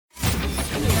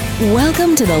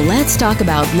Welcome to the Let's Talk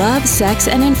About Love, Sex,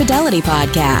 and Infidelity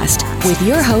podcast with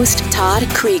your host, Todd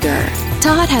Krieger.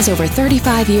 Todd has over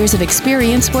 35 years of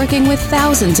experience working with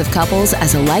thousands of couples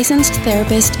as a licensed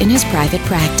therapist in his private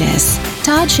practice.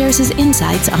 Todd shares his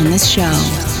insights on this show.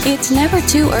 It's never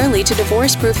too early to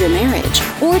divorce-proof your marriage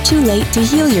or too late to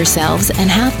heal yourselves and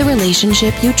have the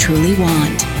relationship you truly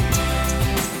want.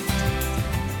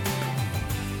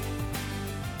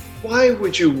 Why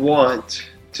would you want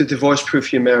to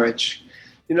divorce-proof your marriage?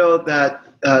 You know that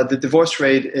the divorce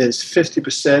rate is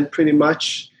 50% pretty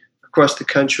much across the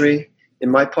country. In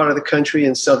my part of the country,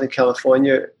 in Southern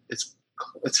California, it's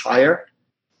higher.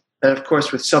 And of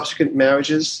course, with subsequent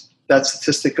marriages, that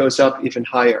statistic goes up even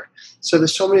higher. So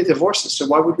there's so many divorces. So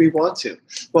why would we want to?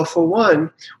 Well, for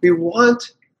one, we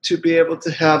want to be able to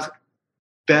have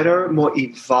better, more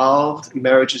evolved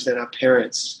marriages than our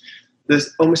parents.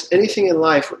 There's almost anything in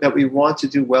life that we want to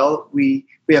do well. We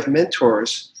have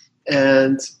mentors.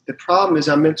 And the problem is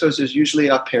our mentors is usually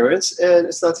our parents, and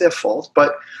it's not their fault,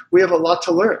 but we have a lot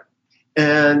to learn.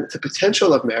 And the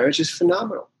potential of marriage is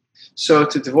phenomenal. So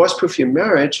to divorce-proof your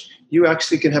marriage, you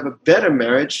actually can have a better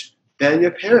marriage than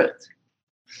your parent.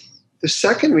 The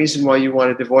second reason why you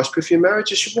want to divorce-proof your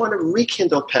marriage is you want to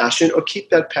rekindle passion or keep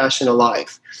that passion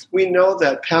alive. We know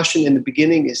that passion in the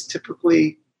beginning is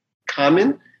typically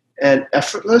common and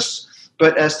effortless,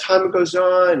 but as time goes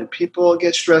on and people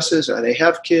get stresses or they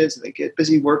have kids, or they get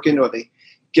busy working or they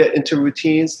get into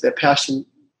routines, their passion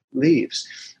leaves.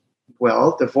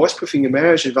 Well, divorce-proofing your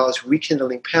marriage involves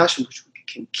rekindling passion, which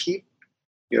can keep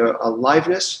your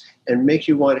aliveness and make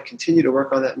you want to continue to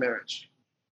work on that marriage.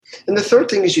 And the third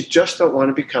thing is you just don't want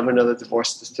to become another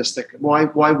divorce statistic. Why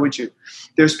would you?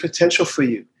 There's potential for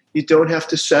you. You don't have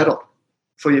to settle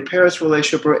for your parents'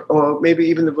 relationship or maybe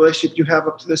even the relationship you have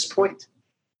up to this point.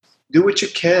 Do what you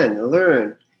can,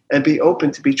 learn, and be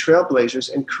open to be trailblazers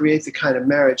and create the kind of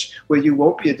marriage where you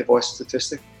won't be a divorce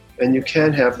statistic and you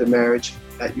can have the marriage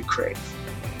that you crave.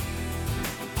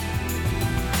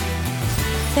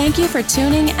 Thank you for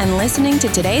tuning and listening to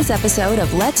today's episode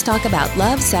of Let's Talk About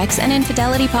Love, Sex, and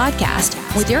Infidelity podcast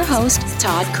with your host,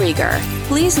 Todd Krieger.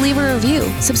 Please leave a review,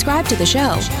 subscribe to the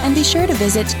show, and be sure to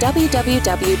visit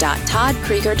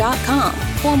www.toddkrieger.com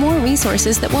for more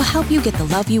resources that will help you get the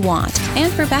love you want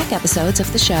and for back episodes of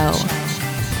the show.